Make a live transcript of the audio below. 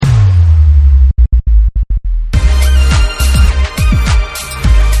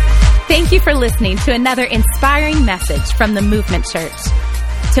Thank you for listening to another inspiring message from the Movement Church.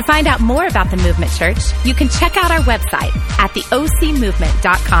 To find out more about the Movement Church, you can check out our website at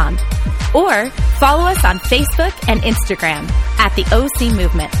theocmovement.com or follow us on Facebook and Instagram at the OC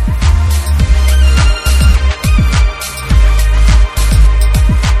Movement.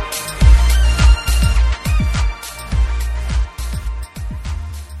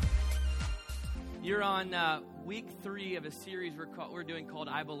 You're on week 3 of a series we're doing called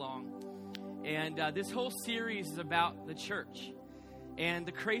I Belong. And this whole series is about the church. And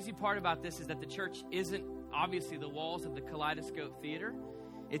the crazy part about this is that the church isn't obviously the walls of the Kaleidoscope Theater.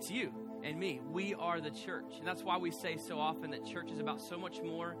 It's you and me. We are the church. And that's why we say so often that church is about so much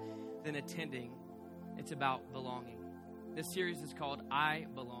more than attending. It's about belonging. This series is called I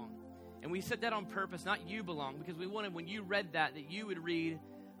Belong. And we said that on purpose, not you belong, because we wanted when you read that you would read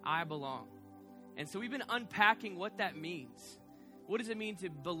I belong. And so we've been unpacking what that means. What does it mean to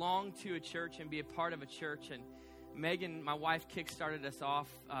belong to a church and be a part of a church? And Megan, my wife, kick-started us off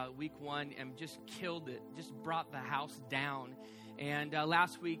week 1 and just killed it, just brought the house down. And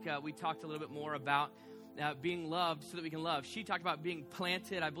last week, we talked a little bit more about being loved so that we can love. She talked about being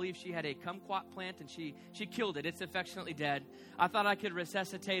planted. I believe she had a kumquat plant, and she killed it. It's affectionately dead. I thought I could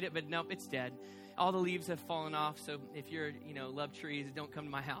resuscitate it, but nope, it's dead. All the leaves have fallen off, so if you're, love trees, don't come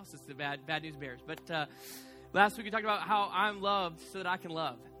to my house. It's the bad news bears. But last week we talked about how I'm loved so that I can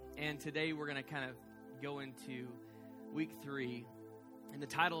love. And today we're going to kind of go into week 3. And the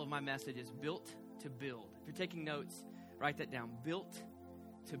title of my message is Built to Build. If you're taking notes, write that down. Built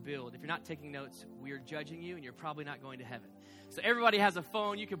to Build. If you're not taking notes, we are judging you and you're probably not going to heaven. So everybody has a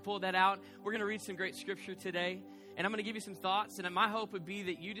phone. You can pull that out. We're going to read some great scripture today. And I'm going to give you some thoughts. And my hope would be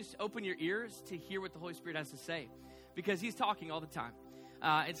that you just open your ears to hear what the Holy Spirit has to say. Because he's talking all the time.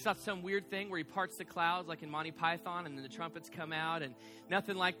 It's not some weird thing where he parts the clouds like in Monty Python and then the trumpets come out and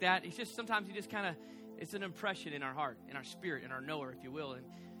nothing like that. It's just sometimes you just kind of, it's an impression in our heart, in our spirit, in our knower, if you will.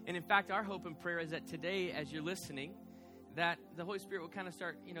 And in fact, our hope and prayer is that today as you're listening, that the Holy Spirit will kind of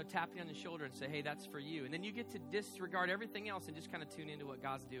start, tapping on the shoulder and say, hey, that's for you. And then you get to disregard everything else and just kind of tune into what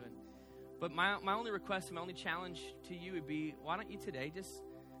God's doing. But my only request and my only challenge to you would be, why don't you today, just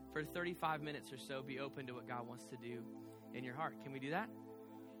for 35 minutes or so, be open to what God wants to do in your heart. Can we do that?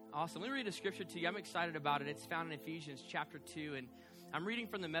 Awesome. Let me read a scripture to you. I'm excited about it. It's found in Ephesians chapter 2. And I'm reading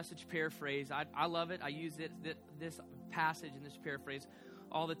from the Message paraphrase. I love it. I use this passage and this paraphrase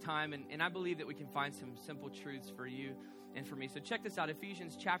all the time. And I believe that we can find some simple truths for you and for me. So check this out.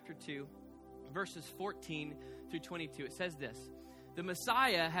 Ephesians chapter 2, verses 14 through 22. It says this. The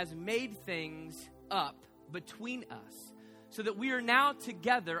Messiah has made things up between us so that we are now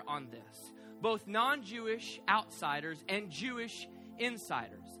together on this, both non-Jewish outsiders and Jewish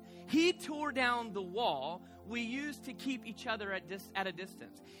insiders. He tore down the wall we used to keep each other at a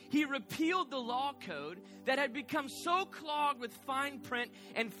distance. He repealed the law code that had become so clogged with fine print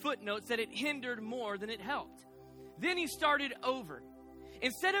and footnotes that it hindered more than it helped. Then he started over.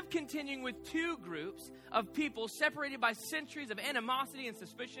 Instead of continuing with 2 groups of people separated by centuries of animosity and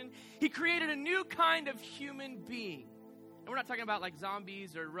suspicion, he created a new kind of human being. And we're not talking about like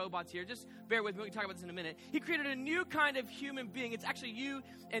zombies or robots here. Just bear with me. We can talk about this in a minute. He created a new kind of human being. It's actually you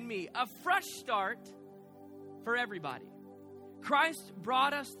and me. A fresh start for everybody. Christ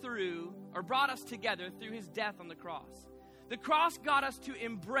brought us together through his death on the cross. The cross got us to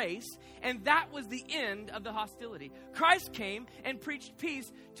embrace, and that was the end of the hostility. Christ came and preached peace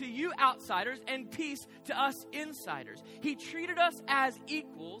to you outsiders and peace to us insiders. He treated us as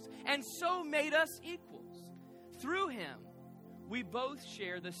equals and so made us equals. Through him, we both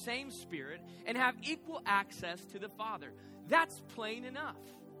share the same Spirit and have equal access to the Father. That's plain enough,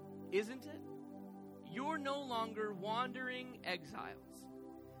 isn't it? You're no longer wandering exiles.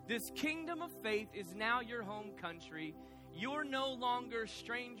 This kingdom of faith is now your home country. You're no longer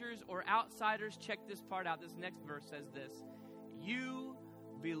strangers or outsiders. Check this part out. This next verse says this. You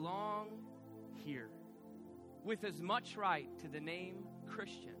belong here with as much right to the name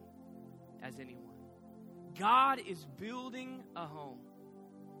Christian as anyone. God is building a home.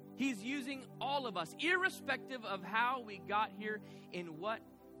 He's using all of us, irrespective of how we got here, in what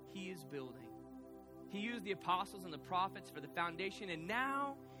he is building. He used the apostles and the prophets for the foundation, and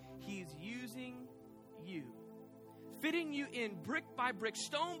now he's using you. Fitting you in brick by brick,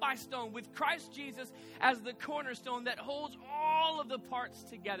 stone by stone, with Christ Jesus as the cornerstone that holds all of the parts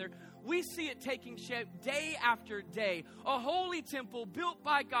together. We see it taking shape day after day. A holy temple built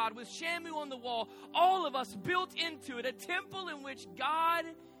by God with Shamu on the wall. All of us built into it. A temple in which God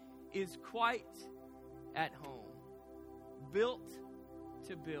is quite at home. Built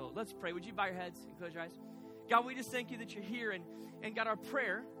to build. Let's pray. Would you bow your heads and close your eyes? God, we just thank you that you're here. And God, our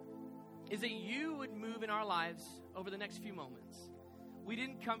prayer is that you would move in our lives over the next few moments. We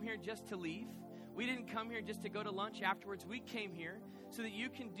didn't come here just to leave. We didn't come here just to go to lunch afterwards. We came here so that you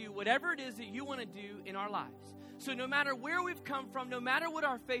can do whatever it is that you want to do in our lives. So no matter where we've come from, no matter what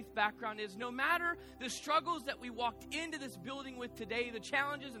our faith background is, no matter the struggles that we walked into this building with today, the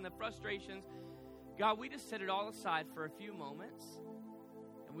challenges and the frustrations, God, we just set it all aside for a few moments.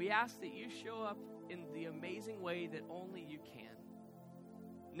 And we ask that you show up in the amazing way that only you can,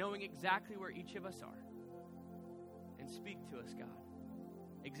 knowing exactly where each of us are. And speak to us, God,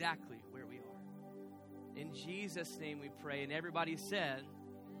 exactly where we are. In Jesus' name we pray. And everybody said,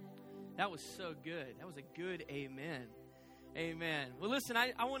 that was so good. That was a good amen. Amen. Well, listen,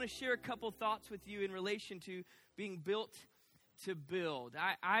 I want to share a couple thoughts with you in relation to being built to build.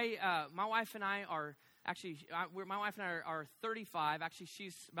 My wife and I are actually, my wife and I are 35. Actually,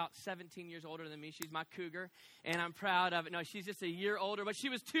 she's about 17 years older than me. She's my cougar, and I'm proud of it. No, she's just a year older, but she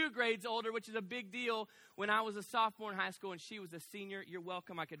was 2 grades older, which is a big deal when I was a sophomore in high school and she was a senior. You're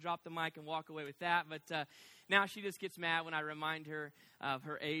welcome. I could drop the mic and walk away with that, but now she just gets mad when I remind her of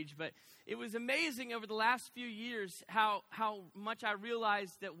her age. But it was amazing over the last few years how much I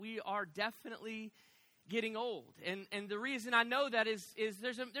realized that we are definitely getting old. And the reason I know that is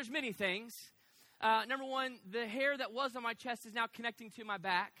there's many things. Number one, the hair that was on my chest is now connecting to my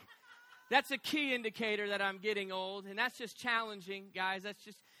back. That's a key indicator that I'm getting old, and that's just challenging, guys.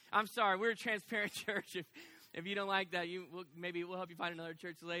 I'm sorry, we're a transparent church. If you don't like that, maybe we'll help you find another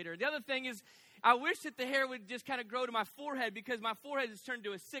church later. The other thing is, I wish that the hair would just kind of grow to my forehead, because my forehead has turned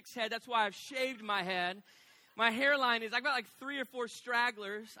to a 6 head. That's why I've shaved my head. My hairline I've got like 3 or 4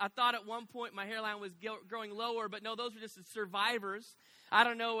 stragglers. I thought at one point my hairline was growing lower, but no, those were just the survivors. I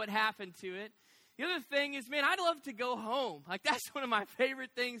don't know what happened to it. The other thing is, man, I'd love to go home. Like, that's one of my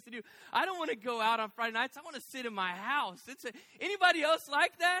favorite things to do. I don't want to go out on Friday nights. I want to sit in my house. Anybody else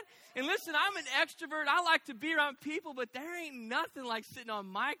like that? And listen, I'm an extrovert. I like to be around people, but there ain't nothing like sitting on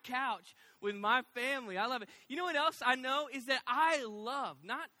my couch with my family. I love it. You know what else I know is that I love,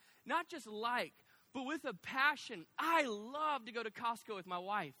 not just like, but with a passion, I love to go to Costco with my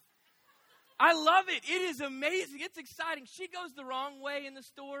wife. I love it. It is amazing. It's exciting. She goes the wrong way in the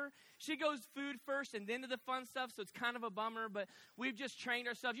store. She goes food first and then to the fun stuff, so it's kind of a bummer, but we've just trained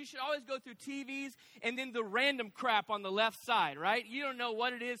ourselves. You should always go through TVs and then the random crap on the left side, right? You don't know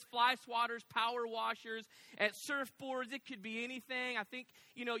what it is. Fly swatters, power washers, at surfboards. It could be anything. I think,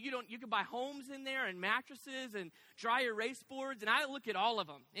 you can buy homes in there and mattresses and dry erase boards, and I look at all of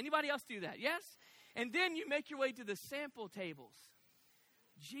them. Anybody else do that? Yes? And then you make your way to the sample tables.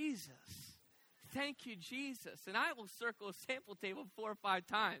 Jesus. Thank you, Jesus. And I will circle a sample table 4 or 5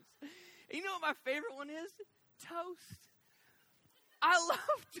 times. And you know what my favorite one is? Toast. I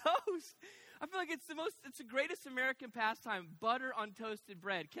love toast. I feel like it's the greatest American pastime, butter on toasted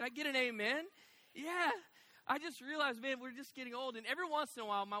bread. Can I get an amen? Yeah. I just realized, man, we're just getting old. And every once in a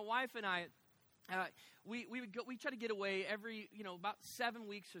while, my wife and I, we try to get away every, about 7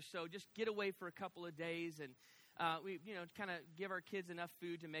 weeks or so, just get away for a couple of days, and we kind of give our kids enough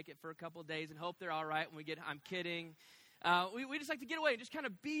food to make it for a couple of days and hope they're all right when we get. I'm kidding. We just like to get away and just kind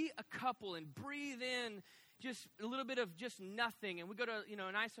of be a couple and breathe in just a little bit of just nothing. And we go to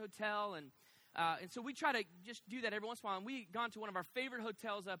a nice hotel, and so we try to just do that every once in a while. And we've gone to one of our favorite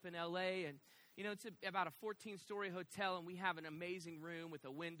hotels up in L.A., and it's about a 14-story hotel, and we have an amazing room with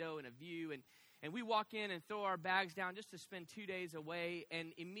a window and a view, and we walk in and throw our bags down just to spend 2 days away,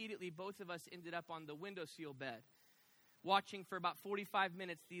 and immediately both of us ended up on the window sill bed, watching for about 45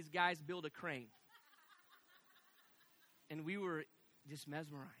 minutes these guys build a crane. And we were just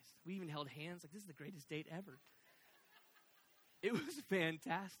mesmerized. We even held hands like, this is the greatest date ever. It was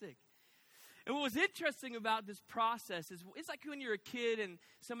fantastic. And what was interesting about this process is it's like when you're a kid and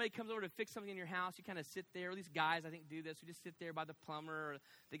somebody comes over to fix something in your house, you kind of sit there. At least guys, I think, do this. We just sit there by the plumber or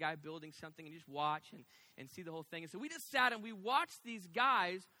the guy building something and just watch and see the whole thing. And so we just sat and we watched these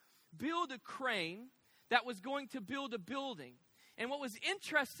guys build a crane that was going to build a building. And what was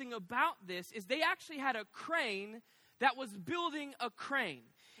interesting about this is they actually had a crane that was building a crane.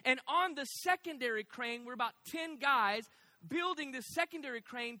 And on the secondary crane were about 10 guys building the secondary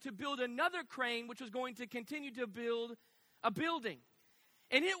crane to build another crane, which was going to continue to build a building.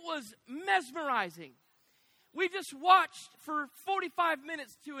 And it was mesmerizing. We just watched for 45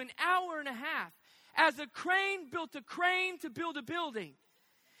 minutes to an hour and a half as a crane built a crane to build a building.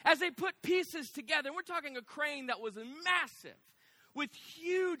 As they put pieces together, and we're talking a crane that was massive with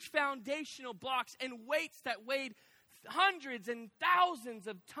huge foundational blocks and weights that weighed hundreds and thousands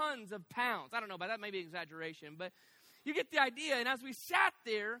of tons of pounds. I don't know, but that may be an exaggeration, but you get the idea. And as we sat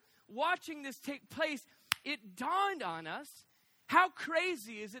there watching this take place, it dawned on us How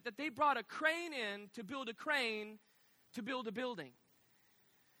crazy is it that they brought a crane in to build a crane to build a building?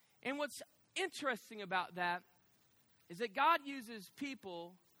 And what's interesting about that is that God uses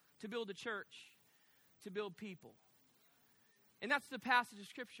people to build a church, to build people. And that's the passage of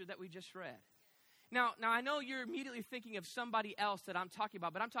Scripture that we just read. Now I know you're immediately thinking of somebody else that I'm talking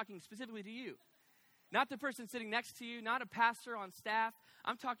about, but I'm talking specifically to you. Not the person sitting next to you, not a pastor on staff.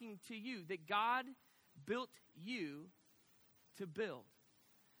 I'm talking to you, that God built you to build.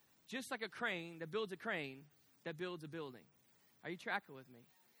 Just like a crane that builds a building. Are you tracking with me?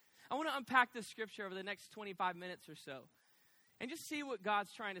 I want to unpack this scripture over the next 25 minutes or so and just see what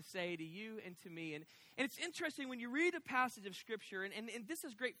God's trying to say to you and to me. And it's interesting when you read a passage of scripture, and this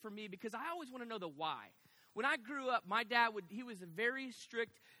is great for me because I always want to know the why. When I grew up, my dad he was a very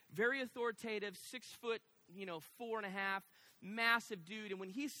strict, very authoritative, 6 foot, 4.5, massive dude. And when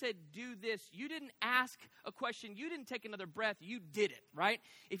he said, do this, you didn't ask a question. You didn't take another breath. You did it, right?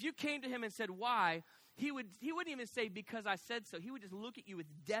 If you came to him and said, why? He wouldn't even say, because I said so. He would just look at you with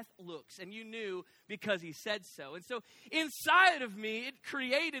death looks, and you knew because he said so. And so inside of me, it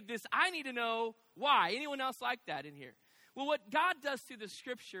created this, I need to know why. Anyone else like that in here? Well, what God does through the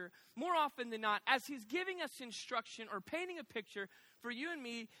scripture, more often than not, as he's giving us instruction or painting a picture for you and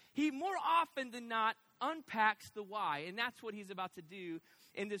me, he more often than not unpacks the why. And that's what he's about to do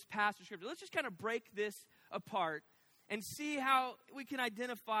in this passage of scripture. Let's just kind of break this apart and see how we can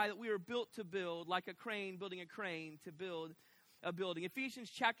identify that we are built to build, like a crane building a crane to build a building. Ephesians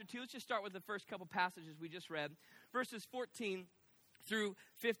chapter 2, let's just start with the first couple passages we just read. Verses 14 through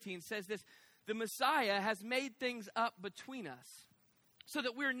 15 says this: the Messiah has made things up between us so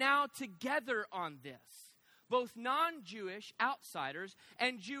that we're now together on this, both non-Jewish outsiders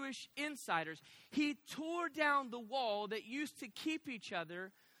and Jewish insiders. He tore down the wall that used to keep each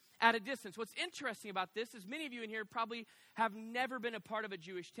other at a distance. What's interesting about this is many of you in here probably have never been a part of a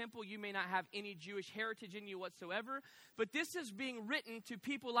Jewish temple. You may not have any Jewish heritage in you whatsoever, but this is being written to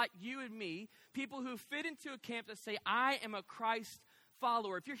people like you and me, people who fit into a camp that say, I am a Christ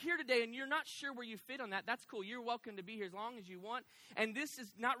follower. If you're here today and you're not sure where you fit on that, that's cool. You're welcome to be here as long as you want. And this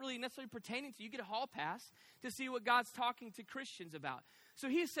is not really necessarily pertaining to you. You get a hall pass to see what God's talking to Christians about. So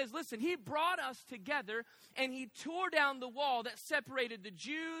he says, listen, he brought us together and he tore down the wall that separated the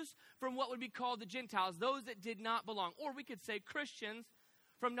Jews from what would be called the Gentiles, those that did not belong. Or we could say Christians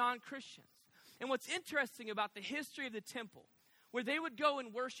from non-Christians. And what's interesting about the history of the temple, where they would go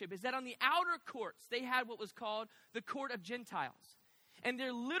and worship, is that on the outer courts, they had what was called the court of Gentiles. And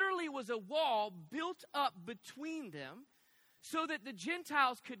there literally was a wall built up between them so that the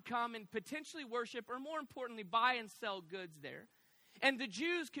Gentiles could come and potentially worship, or more importantly, buy and sell goods there. And the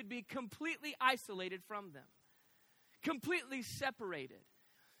Jews could be completely isolated from them, completely separated.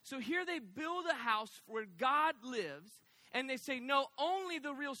 So here they build a house where God lives, and they say, no, only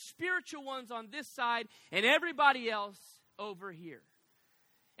the real spiritual ones on this side and everybody else over here.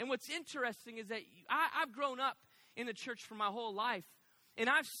 And what's interesting is that I've grown up in the church for my whole life, and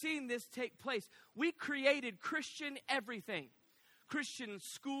I've seen this take place. We created Christian everything. Christian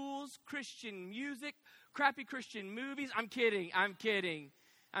schools, Christian music, crappy Christian movies. I'm kidding.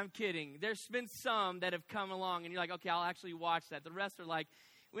 There's been some that have come along and you're like, okay, I'll actually watch that. The rest are like,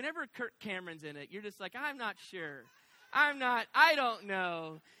 whenever Kirk Cameron's in it, you're just like, I'm not sure. I don't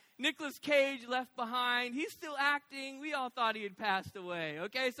know. Nicolas Cage left behind. He's still acting. We all thought he had passed away.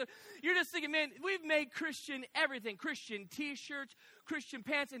 Okay, so you're just thinking, man, we've made Christian everything. Christian t-shirts, Christian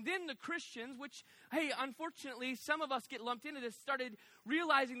pants. And then the Christians, which, hey, unfortunately, some of us get lumped into this, started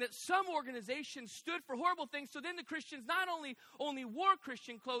realizing that some organizations stood for horrible things. So then the Christians not only wore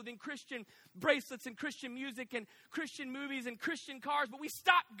Christian clothing, Christian bracelets and Christian music and Christian movies and Christian cars, but we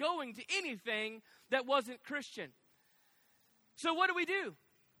stopped going to anything that wasn't Christian. So what do?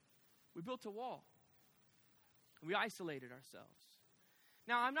 We built a wall. We isolated ourselves.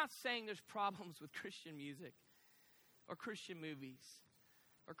 Now, I'm not saying there's problems with Christian music or Christian movies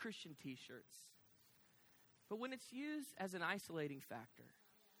or Christian t-shirts. But when it's used as an isolating factor,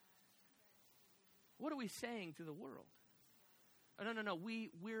 what are we saying to the world? Oh, no,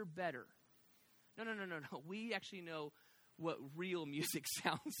 we're better. No. We actually know what real music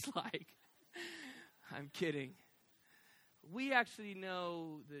sounds like. I'm kidding. We actually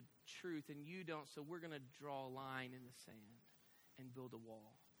know the truth and you don't, so we're going to draw a line in the sand and build a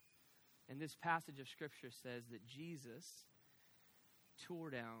wall. And this passage of Scripture says that Jesus tore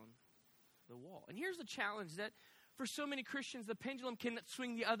down the wall. And here's the challenge, that for so many Christians, the pendulum can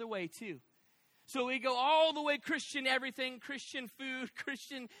swing the other way too. So we go all the way Christian everything, Christian food,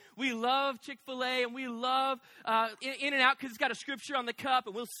 Christian. We love Chick-fil-A and we love In-N-Out because it's got a scripture on the cup,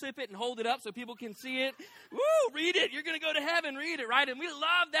 and we'll sip it and hold it up so people can see it. Woo, read it. You're going to go to heaven. Read it, right? And we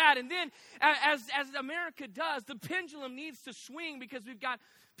love that. And then as America does, the pendulum needs to swing because we've got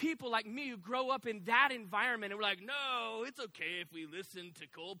people like me who grow up in that environment, and we're like, no, it's okay if we listen to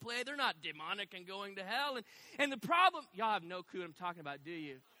Coldplay. They're not demonic and going to hell. And the problem, y'all have no clue what I'm talking about, do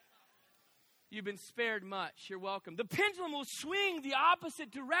you? You've been spared much. You're welcome. The pendulum will swing the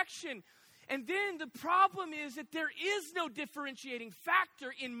opposite direction. And then the problem is that there is no differentiating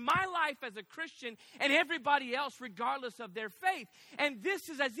factor in my life as a Christian and everybody else regardless of their faith. And this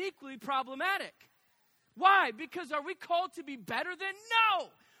is as equally problematic. Why? Because are we called to be better than? No.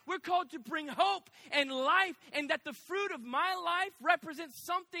 We're called to bring hope and life, and that the fruit of my life represents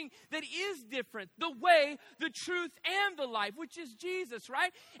something that is different. The way, the truth, and the life, which is Jesus,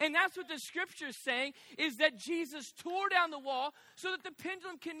 right? And that's what the scripture is saying, is that Jesus tore down the wall so that the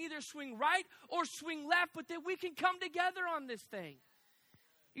pendulum can either swing right or swing left, but that we can come together on this thing.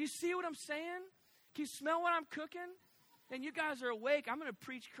 You see what I'm saying? Can you smell what I'm cooking? And you guys are awake. I'm going to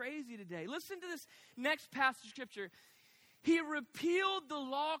preach crazy today. Listen to this next passage of scripture. He repealed the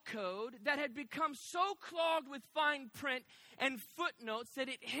law code that had become so clogged with fine print and footnotes that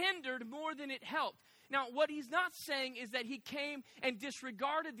it hindered more than it helped. Now, what he's not saying is that he came and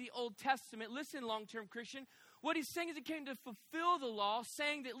disregarded the Old Testament. Listen, long-term Christian. What he's saying is he came to fulfill the law,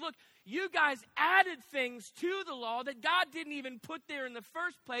 saying that, look, you guys added things to the law that God didn't even put there in the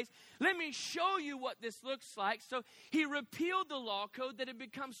first place. Let me show you what this looks like. So he repealed the law code that had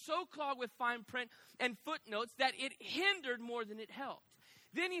become so clogged with fine print and footnotes that it hindered more than it helped.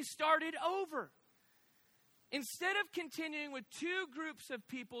 Then he started over. Instead of continuing with two groups of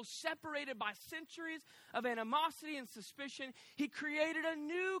people separated by centuries of animosity and suspicion, he created a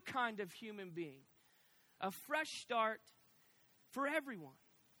new kind of human being. A fresh start for everyone.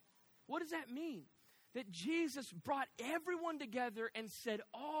 What does that mean? That Jesus brought everyone together and said,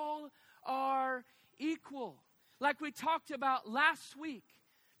 all are equal. Like we talked about last week,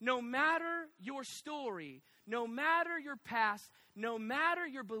 no matter your story, no matter your past, no matter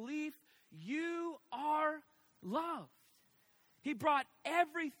your belief, you are loved. He brought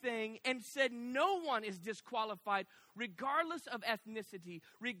everything and said no one is disqualified regardless of ethnicity,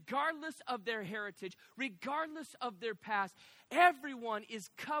 regardless of their heritage, regardless of their past. Everyone is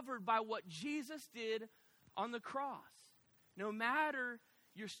covered by what Jesus did on the cross. No matter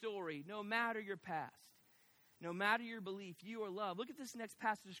your story, no matter your past, no matter your belief, you are loved. Look at this next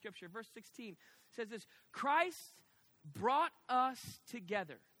passage of scripture. Verse 16 says this, Christ brought us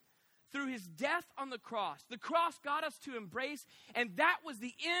together. Through his death on the cross got us to embrace, and that was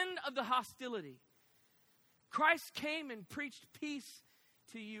the end of the hostility. Christ came and preached peace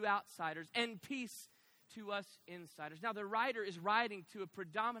to you outsiders and peace to us insiders. Now, the writer is writing to a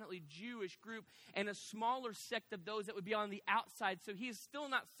predominantly Jewish group and a smaller sect of those that would be on the outside. So he is still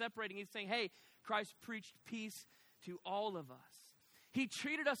not separating. He's saying, hey, Christ preached peace to all of us. He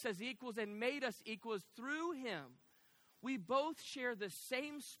treated us as equals and made us equals through him. We both share the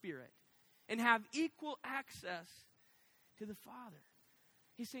same Spirit and have equal access to the Father.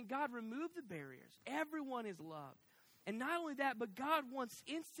 He's saying, God, remove the barriers. Everyone is loved. And not only that, but God wants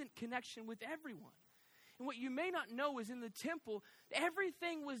instant connection with everyone. And what you may not know is in the temple,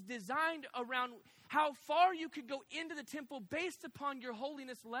 everything was designed around how far you could go into the temple based upon your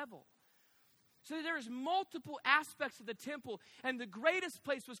holiness level. So there's multiple aspects of the temple, and the greatest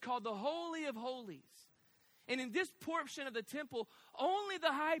place was called the Holy of Holies. And in this portion of the temple, only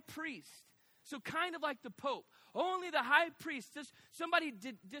the high priest, so kind of like the Pope, only the high priest, somebody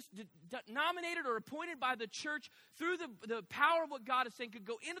nominated or appointed by the church through the power of what God is saying, could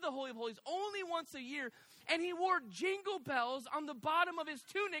go into the Holy of Holies only once a year. And he wore jingle bells on the bottom of his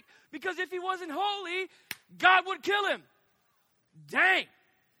tunic because if he wasn't holy, God would kill him. Dang.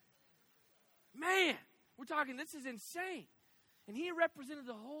 Man, we're talking, this is insane. And he represented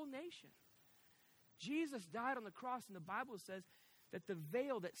the whole nation. Jesus died on the cross, and the Bible says that the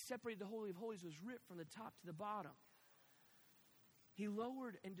veil that separated the Holy of Holies was ripped from the top to the bottom. He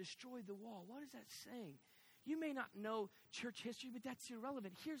lowered and destroyed the wall. What is that saying? You may not know church history, but that's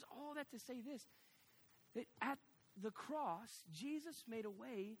irrelevant. Here's all that to say this, that at the cross, Jesus made a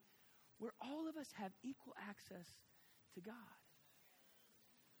way where all of us have equal access to God.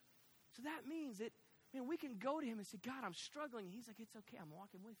 So that means that, man, we can go to him and say, God, I'm struggling. And he's like, it's okay, I'm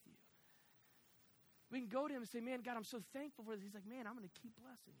walking with you. We can go to him and say, man, God, I'm so thankful for this. He's like, man, I'm going to keep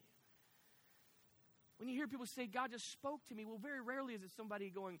blessing you. When you hear people say, God just spoke to me, well, very rarely is it somebody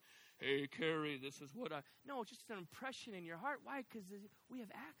going, hey, Carey, this is what I... No, it's just an impression in your heart. Why? Because we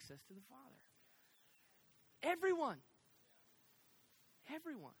have access to the Father. Everyone.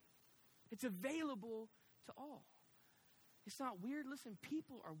 Everyone. It's available to all. It's not weird. Listen,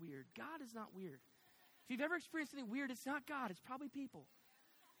 people are weird. God is not weird. If you've ever experienced anything weird, it's not God. It's probably people.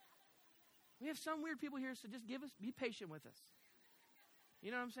 We have some weird people here, so just be patient with us.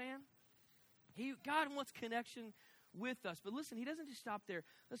 You know what I'm saying? God wants connection with us. But listen, he doesn't just stop there.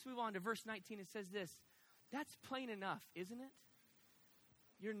 Let's move on to verse 19. It says this. That's plain enough, isn't it?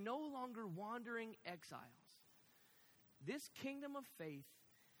 You're no longer wandering exiles. This kingdom of faith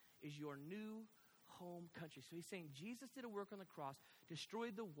is your new home country. So he's saying Jesus did a work on the cross,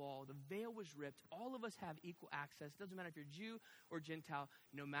 destroyed the wall, the veil was ripped. All of us have equal access. Doesn't matter if you're Jew or Gentile,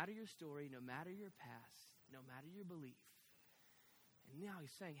 no matter your story, no matter your past, no matter your belief. And now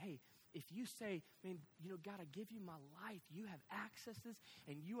he's saying, hey, if you say, man, God, I give you my life, you have access to this,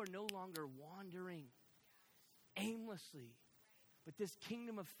 and you are no longer wandering aimlessly. But this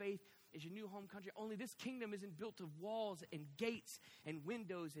kingdom of faith is your new home country. Only this kingdom isn't built of walls and gates and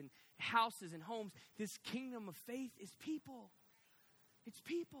windows and houses and homes. This kingdom of faith is people. It's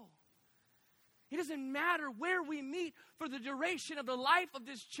people. It doesn't matter where we meet for the duration of the life of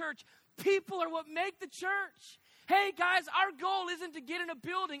this church. People are what make the church. Hey, guys, our goal isn't to get in a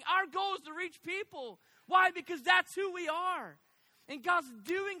building. Our goal is to reach people. Why? Because that's who we are. And God's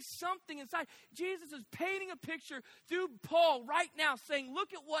doing something inside. Jesus is painting a picture through Paul right now, saying,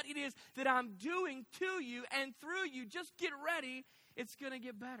 look at what it is that I'm doing to you and through you. Just get ready. It's going to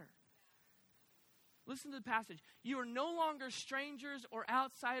get better. Listen to the passage. You are no longer strangers or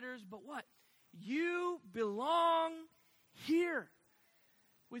outsiders, but what? You belong here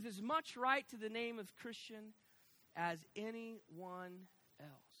with as much right to the name of Christian as anyone else.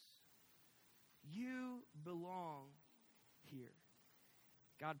 You belong here.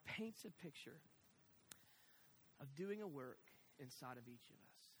 God paints a picture of doing a work inside of each of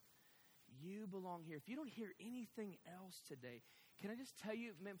us. You belong here. If you don't hear anything else today, can I just tell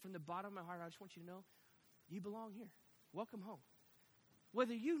you, man, from the bottom of my heart, I just want you to know, you belong here. Welcome home.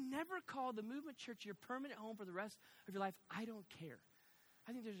 Whether you never call the Movement Church your permanent home for the rest of your life, I don't care.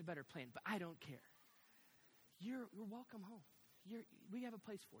 I think there's a better plan, but I don't care. You're welcome home. We have a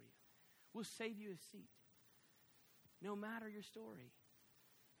place for you. We'll save you a seat. No matter your story,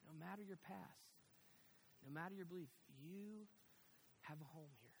 no matter your past, no matter your belief, you have a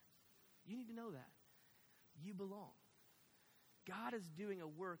home here. You need to know that. You belong. God is doing a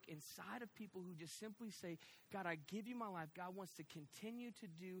work inside of people who just simply say, God, I give you my life. God wants to continue to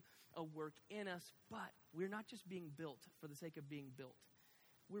do a work in us, but we're not just being built for the sake of being built.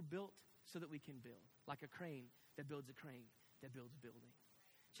 We're built so that we can build, like a crane that builds a crane that builds a building.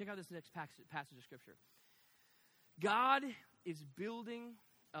 Check out this next passage of Scripture. God is building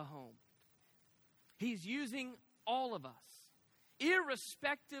a home. He's using all of us,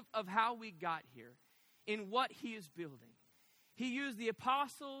 irrespective of how we got here, in what he is building. He used the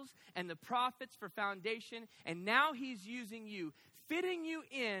apostles and the prophets for foundation, and now he's using you, fitting you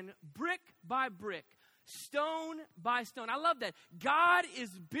in brick by brick, stone by stone. I love that. God is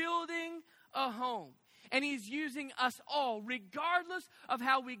building a home, and he's using us all, regardless of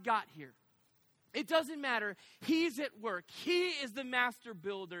how we got here. It doesn't matter. He's at work. He is the master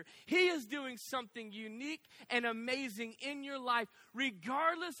builder. He is doing something unique and amazing in your life,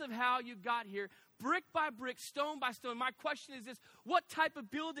 regardless of how you got here, brick by brick, stone by stone. My question is this: what type of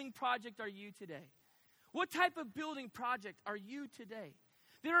building project are you today? What type of building project are you today?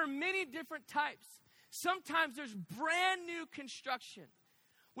 There are many different types. Sometimes there's brand new construction,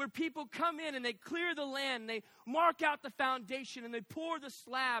 where people come in and they clear the land, and they mark out the foundation, and they pour the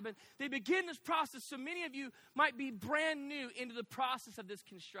slab, and they begin this process. So many of you might be brand new into the process of this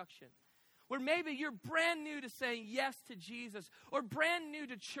construction, where maybe you're brand new to saying yes to Jesus, or brand new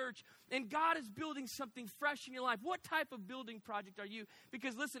to church, and God is building something fresh in your life. What type of building project are you?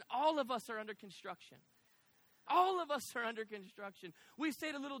 Because listen, all of us are under construction. All of us are under construction. We say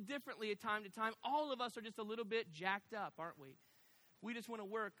it a little differently at time to time. All of us are just a little bit jacked up, aren't we? We just want to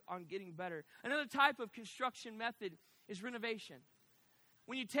work on getting better. Another type of construction method is renovation.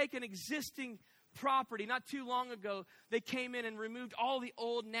 When you take an existing property, not too long ago, they came in and removed all the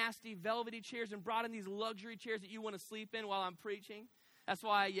old, nasty, velvety chairs and brought in these luxury chairs that you want to sleep in while I'm preaching. That's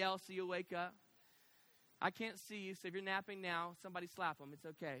why I yell so you'll wake up. I can't see you, so if you're napping now, somebody slap them. It's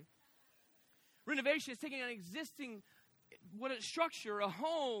okay. Renovation is taking an existing structure, a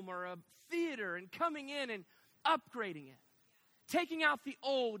home or a theater, and coming in and upgrading it. Taking out the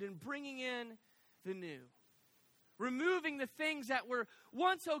old and bringing in the new. Removing the things that were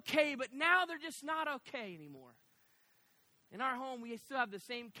once okay, but now they're just not okay anymore. In our home, we still have the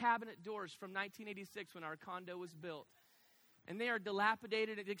same cabinet doors from 1986 when our condo was built. And they are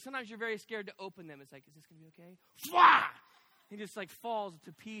dilapidated. Sometimes you're very scared to open them. It's like, is this going to be okay? Fwah! It just like falls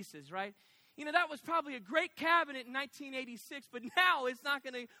to pieces, right? You know, that was probably a great cabinet in 1986, but now it's not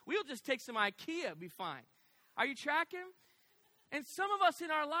going to, we'll just take some IKEA, be fine. Are you tracking? And some of us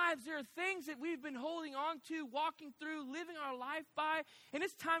in our lives, there are things that we've been holding on to, walking through, living our life by, and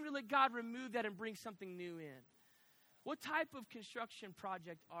it's time to let God remove that and bring something new in. What type of construction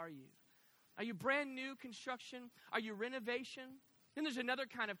project are you? Are you brand new construction? Are you renovation? Then there's another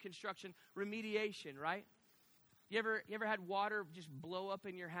kind of construction, remediation, right? You ever had water just blow up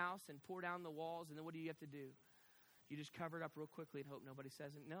in your house and pour down the walls, and then what do you have to do? You just cover it up real quickly and hope nobody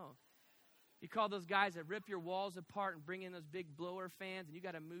says it? No. You call those guys that rip your walls apart and bring in those big blower fans, and you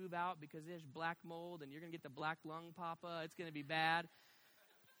got to move out because there's black mold, and you're going to get the black lung, Papa. It's going to be bad.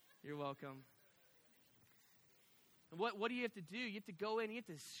 You're welcome. And what do you have to do? You have to go in, you have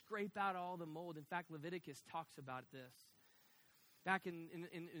to scrape out all the mold. In fact, Leviticus talks about this. Back in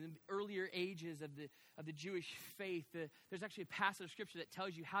the earlier ages of the Jewish faith, there's actually a passage of Scripture that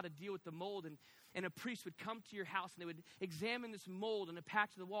tells you how to deal with the mold. And a priest would come to your house and they would examine this mold on a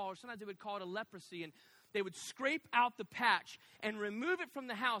patch of the wall, or sometimes they would call it a leprosy. And they would scrape out the patch and remove it from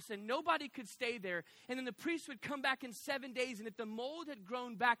the house, and nobody could stay there. And then the priest would come back in 7 days, and if the mold had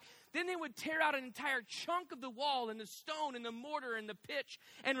grown back, then they would tear out an entire chunk of the wall and the stone and the mortar and the pitch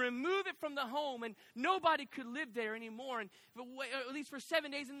and remove it from the home, and nobody could live there anymore, and at least for 7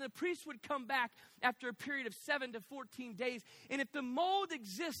 days. And the priest would come back after a period of 7 to 14 days, and if the mold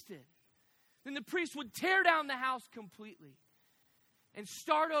existed, then the priest would tear down the house completely and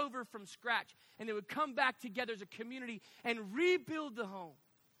start over from scratch. And they would come back together as a community and rebuild the home.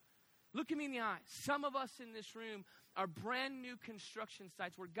 Look at me in the eye. Some of us in this room are brand new construction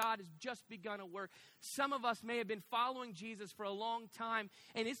sites where God has just begun a work. Some of us may have been following Jesus for a long time,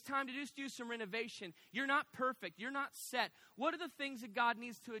 and it's time to just do some renovation. You're not perfect. You're not set. What are the things that God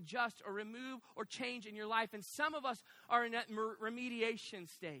needs to adjust or remove or change in your life? And some of us are in that remediation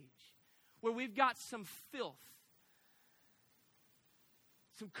stage where we've got some filth,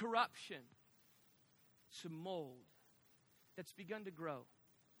 some corruption, some mold that's begun to grow.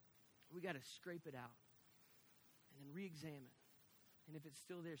 We got to scrape it out and then re-examine. And if it's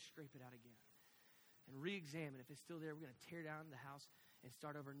still there, scrape it out again. And re-examine. If it's still there, we're going to tear down the house and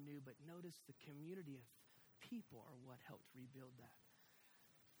start over new. But notice the community of people are what helped rebuild that.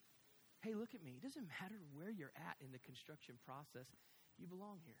 Hey, look at me. It doesn't matter where you're at in the construction process. You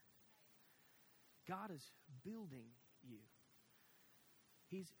belong here. God is building you.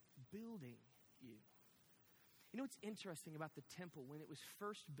 He's building you. You know what's interesting about the temple when it was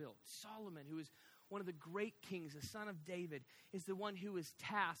first built? Solomon, who is one of the great kings, the son of David, is the one who was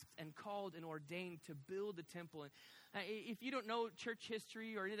tasked and called and ordained to build the temple. And if you don't know church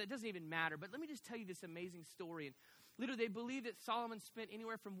history, or that doesn't even matter, but let me just tell you this amazing story. And literally, they believe that Solomon spent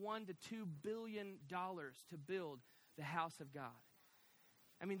anywhere from $1 to $2 billion to build the house of God.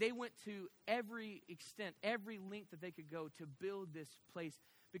 I mean, they went to every extent, every length that they could go to build this place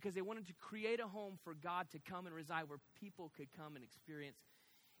because they wanted to create a home for God to come and reside where people could come and experience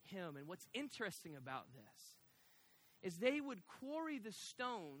Him. And what's interesting about this is they would quarry the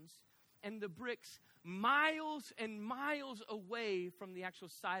stones and the bricks miles and miles away from the actual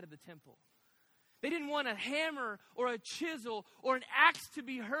side of the temple. They didn't want a hammer or a chisel or an axe to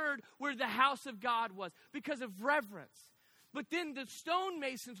be heard where the house of God was because of reverence. But then the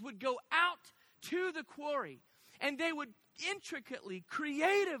stonemasons would go out to the quarry and they would intricately,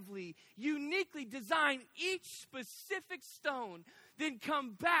 creatively, uniquely design each specific stone, then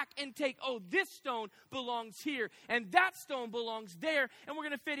come back and take, oh, this stone belongs here and that stone belongs there, and we're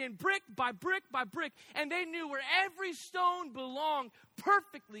going to fit in brick by brick by brick. And they knew where every stone belonged,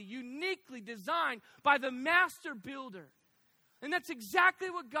 perfectly, uniquely designed by the master builder. And that's exactly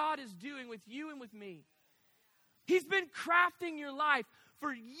what God is doing with you and with me. He's been crafting your life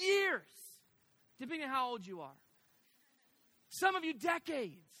for years, depending on how old you are. Some of you,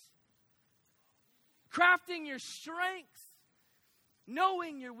 decades. Crafting your strengths,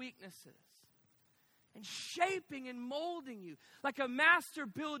 knowing your weaknesses, and shaping and molding you like a master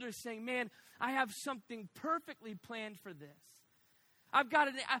builder saying, man, I have something perfectly planned for this. I've got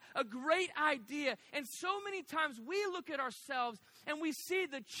a great idea. And so many times we look at ourselves and we see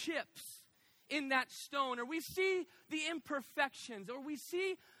the chips in that stone, or we see the imperfections, or we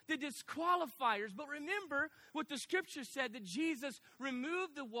see the disqualifiers. But remember what the scripture said, that Jesus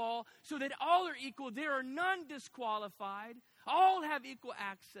removed the wall so that all are equal. There are none disqualified. All have equal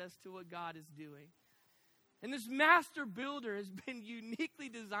access to what God is doing. And this master builder has been uniquely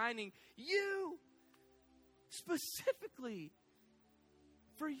designing you specifically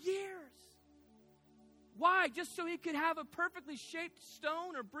for years. Why? Just so he could have a perfectly shaped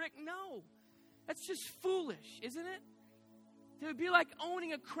stone or brick? No. That's just foolish, isn't it? It would be like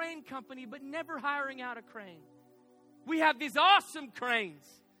owning a crane company but never hiring out a crane. We have these awesome cranes.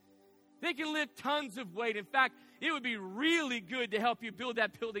 They can lift tons of weight. In fact, it would be really good to help you build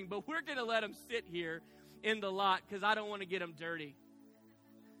that building, but we're going to let them sit here in the lot because I don't want to get them dirty.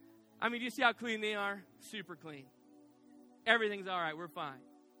 I mean, do you see how clean they are? Super clean. Everything's all right. We're fine.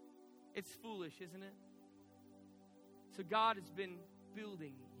 It's foolish, isn't it? So God has been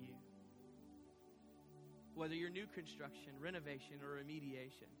building you. Whether you're new construction, renovation, or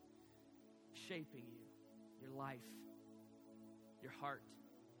remediation, shaping you, your life, your heart,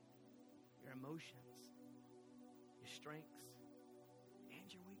 your emotions, your strengths,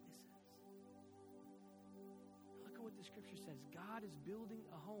 and your weaknesses. Look at what the scripture says. God is building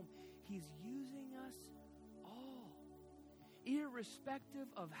a home. He's using us all, irrespective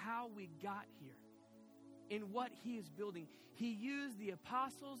of how we got here, in what he is building. He used the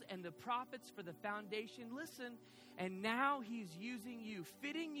apostles and the prophets for the foundation. Listen, and now he's using you,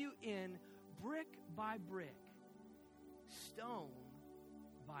 fitting you in brick by brick, stone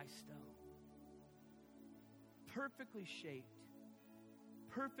by stone. Perfectly shaped,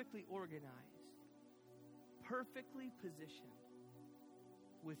 perfectly organized, perfectly positioned,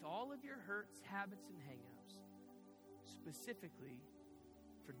 with all of your hurts, habits, and hang-ups, specifically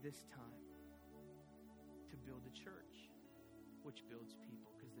for this time, to build a church, which builds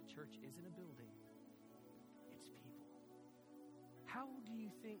people, because the church isn't a building, it's people. How do you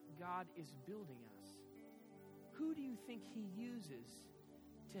think God is building us? Who do you think he uses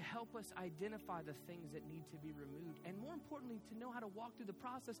to help us identify the things that need to be removed, and more importantly, to know how to walk through the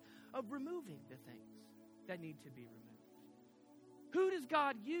process of removing the things that need to be removed? Who does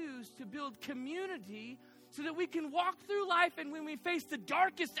God use to build community so that we can walk through life, and when we face the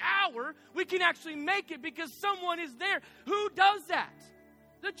darkest hour, we can actually make it because someone is there? Who does that?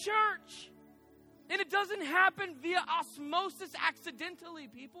 The church. And it doesn't happen via osmosis accidentally,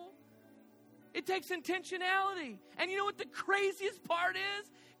 people. It takes intentionality. And you know what the craziest part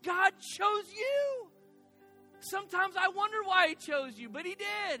is? God chose you. Sometimes I wonder why he chose you, but he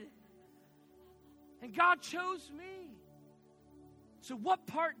did. And God chose me. So what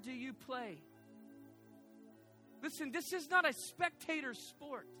part do you play? Listen, this is not a spectator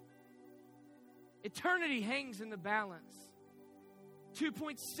sport. Eternity hangs in the balance.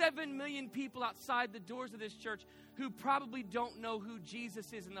 2.7 million people outside the doors of this church who probably don't know who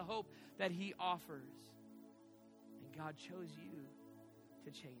Jesus is and the hope that he offers. And God chose you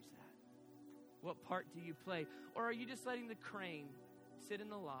to change that. What part do you play? Or are you just letting the crane sit in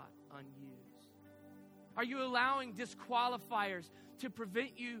the lot unused? Are you allowing disqualifiers to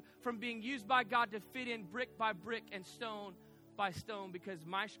prevent you from being used by God to fit in brick by brick and stone by stone? Because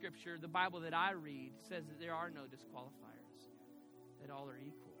my scripture, the Bible that I read, says that there are no disqualifiers, that all are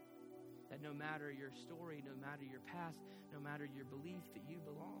equal, that no matter your story, no matter your past, no matter your belief, that you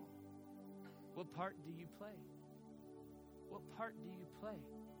belong. What part do you play? What part do you play?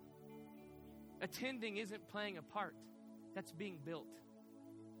 Attending isn't playing a part. That's being built.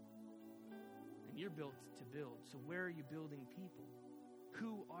 And you're built to build. So where are you building people?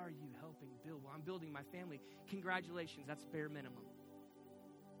 Who are you helping build? Well, I'm building my family. Congratulations, that's bare minimum.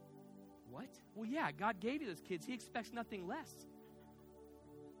 What? Well, yeah, God gave you those kids. He expects nothing less.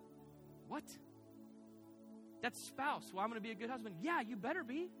 What? That's spouse. Well, I'm going to be a good husband. Yeah, you better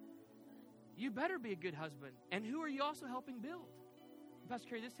be. You better be a good husband. And who are you also helping build? Pastor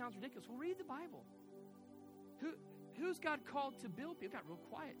Carey, this sounds ridiculous. Well, read the Bible. Who's God called to build people? It got real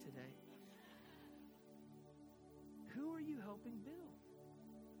quiet today. Who are you helping build?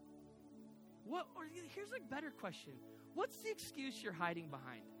 Here's a better question. What's the excuse you're hiding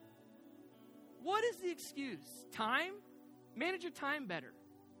behind? What is the excuse? Time? Manage your time better.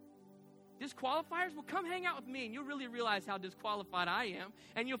 Disqualifiers? Well, come hang out with me and you'll really realize how disqualified I am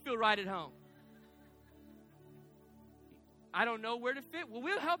and you'll feel right at home. I don't know where to fit. Well,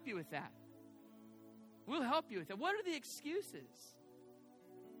 we'll help you with that. We'll help you with that. What are the excuses?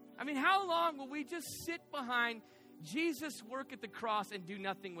 I mean, how long will we just sit behind Jesus' work at the cross and do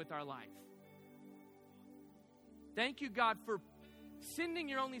nothing with our life? Thank you, God, for sending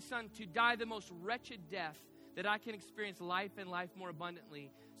your only son to die the most wretched death that I can experience life and life more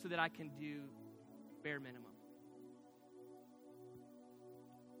abundantly so that I can do bare minimum.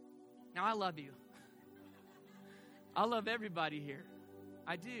 Now, I love you. I love everybody here.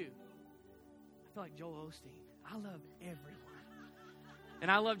 I do. I feel like Joel Osteen. I love everyone.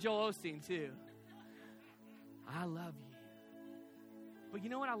 And I love Joel Osteen too. I love you. But you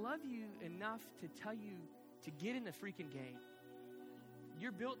know what? I love you enough to tell you to get in the freaking game.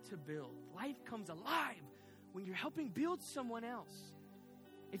 You're built to build. Life comes alive when you're helping build someone else.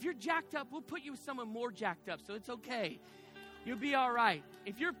 If you're jacked up, we'll put you with someone more jacked up, so it's okay. You'll be all right.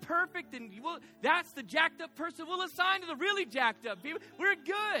 If you're perfect, then that's the jacked up person we'll assign to the really jacked up people. We're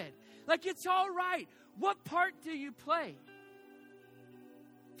good. Like, it's all right. What part do you play?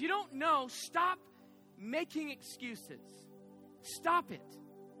 If you don't know, stop making excuses. Stop it.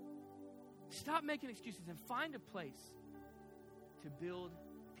 Stop making excuses and find a place to build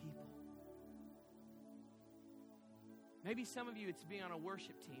people. Maybe some of you, it's being on a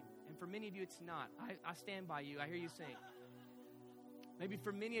worship team. And for many of you, it's not. I stand by you. I hear you sing. Maybe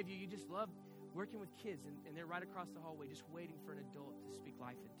for many of you, you just love working with kids and they're right across the hallway just waiting for an adult to speak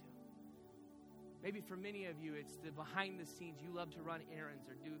life into them. Maybe for many of you, it's the behind the scenes. You love to run errands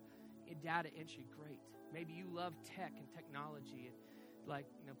or do data entry. Great. Maybe you love tech and technology, and like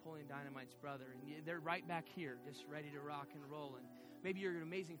Napoleon Dynamite's brother, and they're right back here just ready to rock and roll. And maybe you're an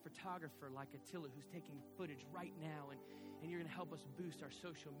amazing photographer like Attila who's taking footage right now, and you're going to help us boost our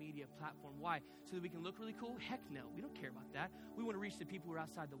social media platform. Why? So that we can look really cool? Heck no. We don't care about that. We want to reach the people who are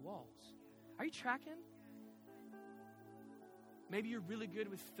outside the walls. Are you tracking? Maybe you're really good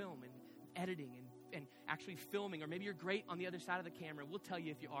with film and editing and actually filming, or maybe you're great on the other side of the camera. We'll tell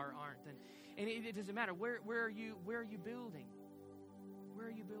you if you are or aren't. And it doesn't matter. Where are you building? Where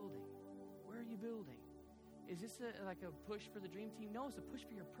are you building? Where are you building? Is this like a push for the dream team? No, it's a push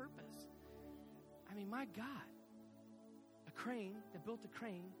for your purpose. I mean, my God. A crane that built a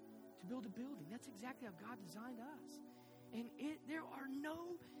crane to build a building. That's exactly how God designed us. And there are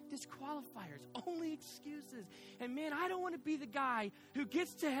no disqualifiers, only excuses. And man, I don't want to be the guy who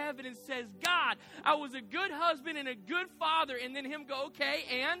gets to heaven and says, God, I was a good husband and a good father, and then him go, okay,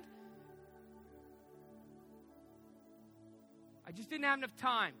 and? I just didn't have enough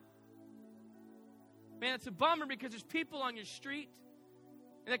time. Man, it's a bummer because there's people on your street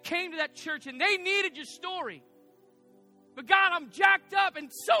and that came to that church and they needed your story. But God, I'm jacked up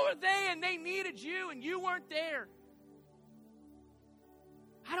and so are they, and they needed you and you weren't there.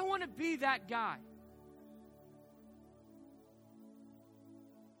 I don't want to be that guy.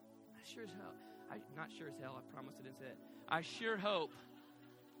 I sure as hell, not sure as hell, I promise I didn't say it. I sure hope.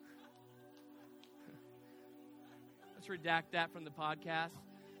 Let's redact that from the podcast.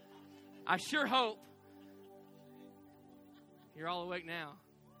 I sure hope. You're all awake now.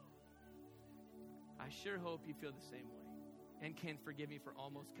 I sure hope you feel the same way and can forgive me for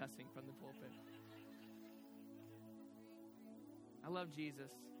almost cussing from the pulpit. I love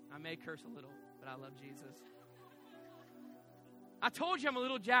Jesus. I may curse a little, but I love Jesus. I told you I'm a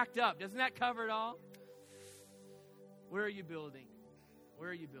little jacked up. Doesn't that cover it all? Where are you building?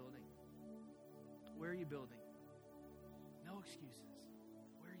 Where are you building? Where are you building? No excuses.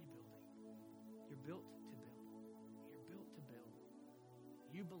 Where are you building? You're built to build. You're built to build.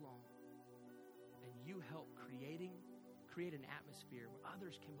 You belong. And you help create an atmosphere where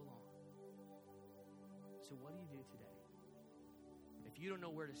others can belong. So what do you do today? If you don't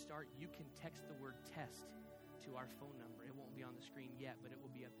know where to start, you can text the word test to our phone number. It won't be on the screen yet, but it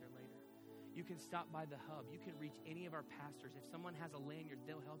will be up there later. You can stop by the hub. You can reach any of our pastors. If someone has a lanyard,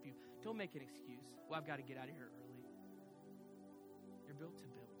 they'll help you. Don't make an excuse. Well, I've got to get out of here early. You're built to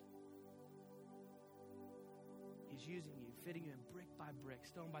build. He's using you, fitting you in brick by brick,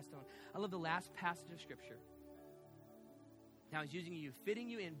 stone by stone. I love the last passage of Scripture. Now he's using you, fitting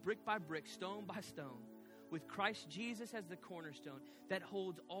you in brick by brick, stone by stone, with Christ Jesus as the cornerstone that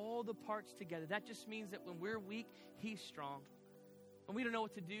holds all the parts together. That just means that when we're weak, he's strong. When we don't know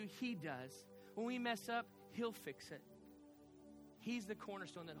what to do, he does. When we mess up, he'll fix it. He's the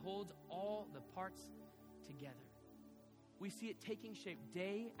cornerstone that holds all the parts together. We see it taking shape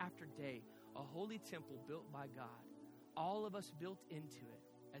day after day, a holy temple built by God. All of us built into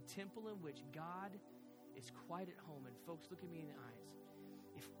it, a temple in which God is quite at home. And folks, look at me in the eyes.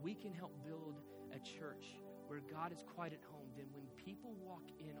 If we can help build a church where God is quite at home, then when people walk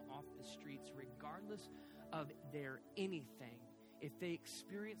in off the streets, regardless of their anything, if they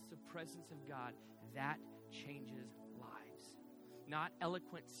experience the presence of God, that changes lives. Not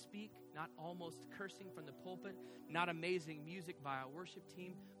eloquent speak, not almost cursing from the pulpit, not amazing music by our worship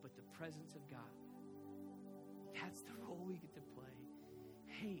team, but the presence of God. That's the role we get to play.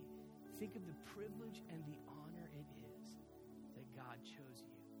 Hey, think of the privilege and the honor it is that God chose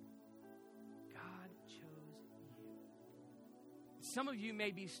you. God chose you. Some of you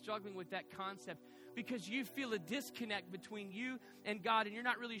may be struggling with that concept because you feel a disconnect between you and God, and you're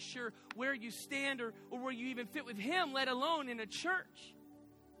not really sure where you stand or where you even fit with him, let alone in a church.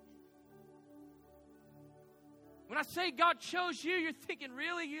 When I say God chose you, you're thinking,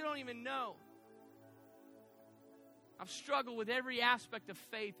 really? You don't even know. I've struggled with every aspect of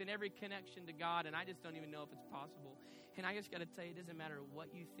faith and every connection to God, and I just don't even know if it's possible. And I just got to tell you, it doesn't matter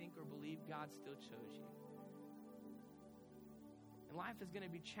what you think or believe, God still chose you. And life is going to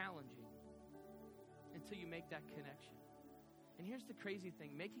be challenging until you make that connection. And here's the crazy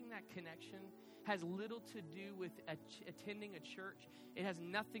thing. Making that connection has little to do with attending a church. It has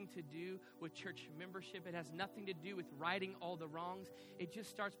nothing to do with church membership. It has nothing to do with righting all the wrongs. It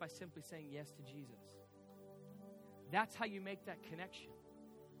just starts by simply saying yes to Jesus. That's how you make that connection.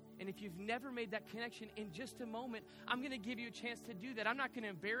 And if you've never made that connection, in just a moment, I'm going to give you a chance to do that. I'm not going to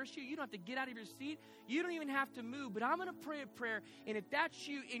embarrass you. You don't have to get out of your seat. You don't even have to move. But I'm going to pray a prayer. And if that's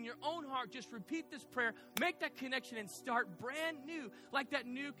you, in your own heart, just repeat this prayer. Make that connection and start brand new, like that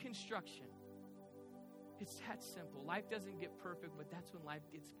new construction. It's that simple. Life doesn't get perfect, but that's when life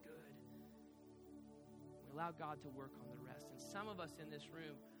gets good. We allow God to work on the rest. And some of us in this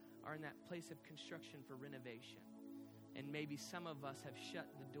room are in that place of construction for renovation. And maybe some of us have shut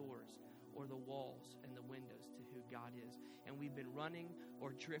the doors or the walls and the windows to who God is. And we've been running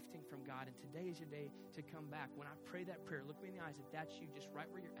or drifting from God. And today is your day to come back. When I pray that prayer, look me in the eyes. If that's you, just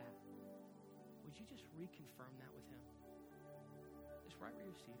right where you're at, would you just reconfirm that with Him? Just right where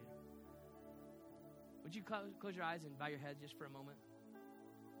you're seated. Would you close your eyes and bow your head just for a moment?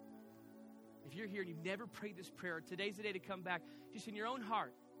 If you're here and you've never prayed this prayer, today's the day to come back just in your own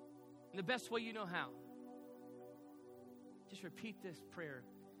heart, in the best way you know how. Just repeat this prayer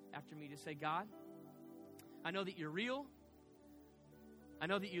after me. Just say, God, I know that you're real. I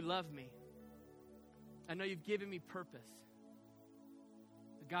know that you love me. I know you've given me purpose.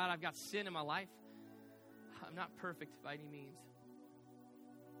 But God, I've got sin in my life. I'm not perfect by any means.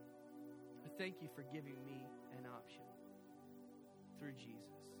 But thank you for giving me an option through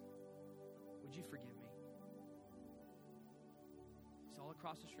Jesus. Would you forgive me? It's all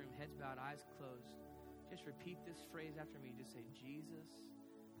across this room, heads bowed, eyes closed. Just repeat this phrase after me. Just say, Jesus,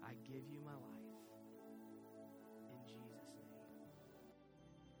 I give you my life. In Jesus' name.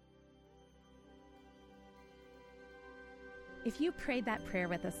 If you prayed that prayer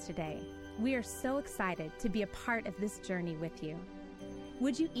with us today, we are so excited to be a part of this journey with you.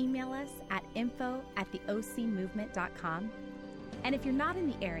 Would you email us at info@theocmovement.com? And if you're not in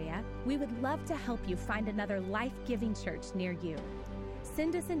the area, we would love to help you find another life-giving church near you.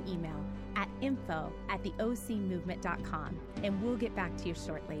 Send us an email at info@theocmovement.com, and we'll get back to you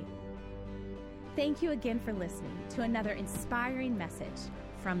shortly. Thank you again for listening to another inspiring message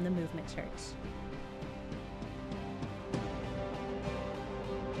from the Movement Church.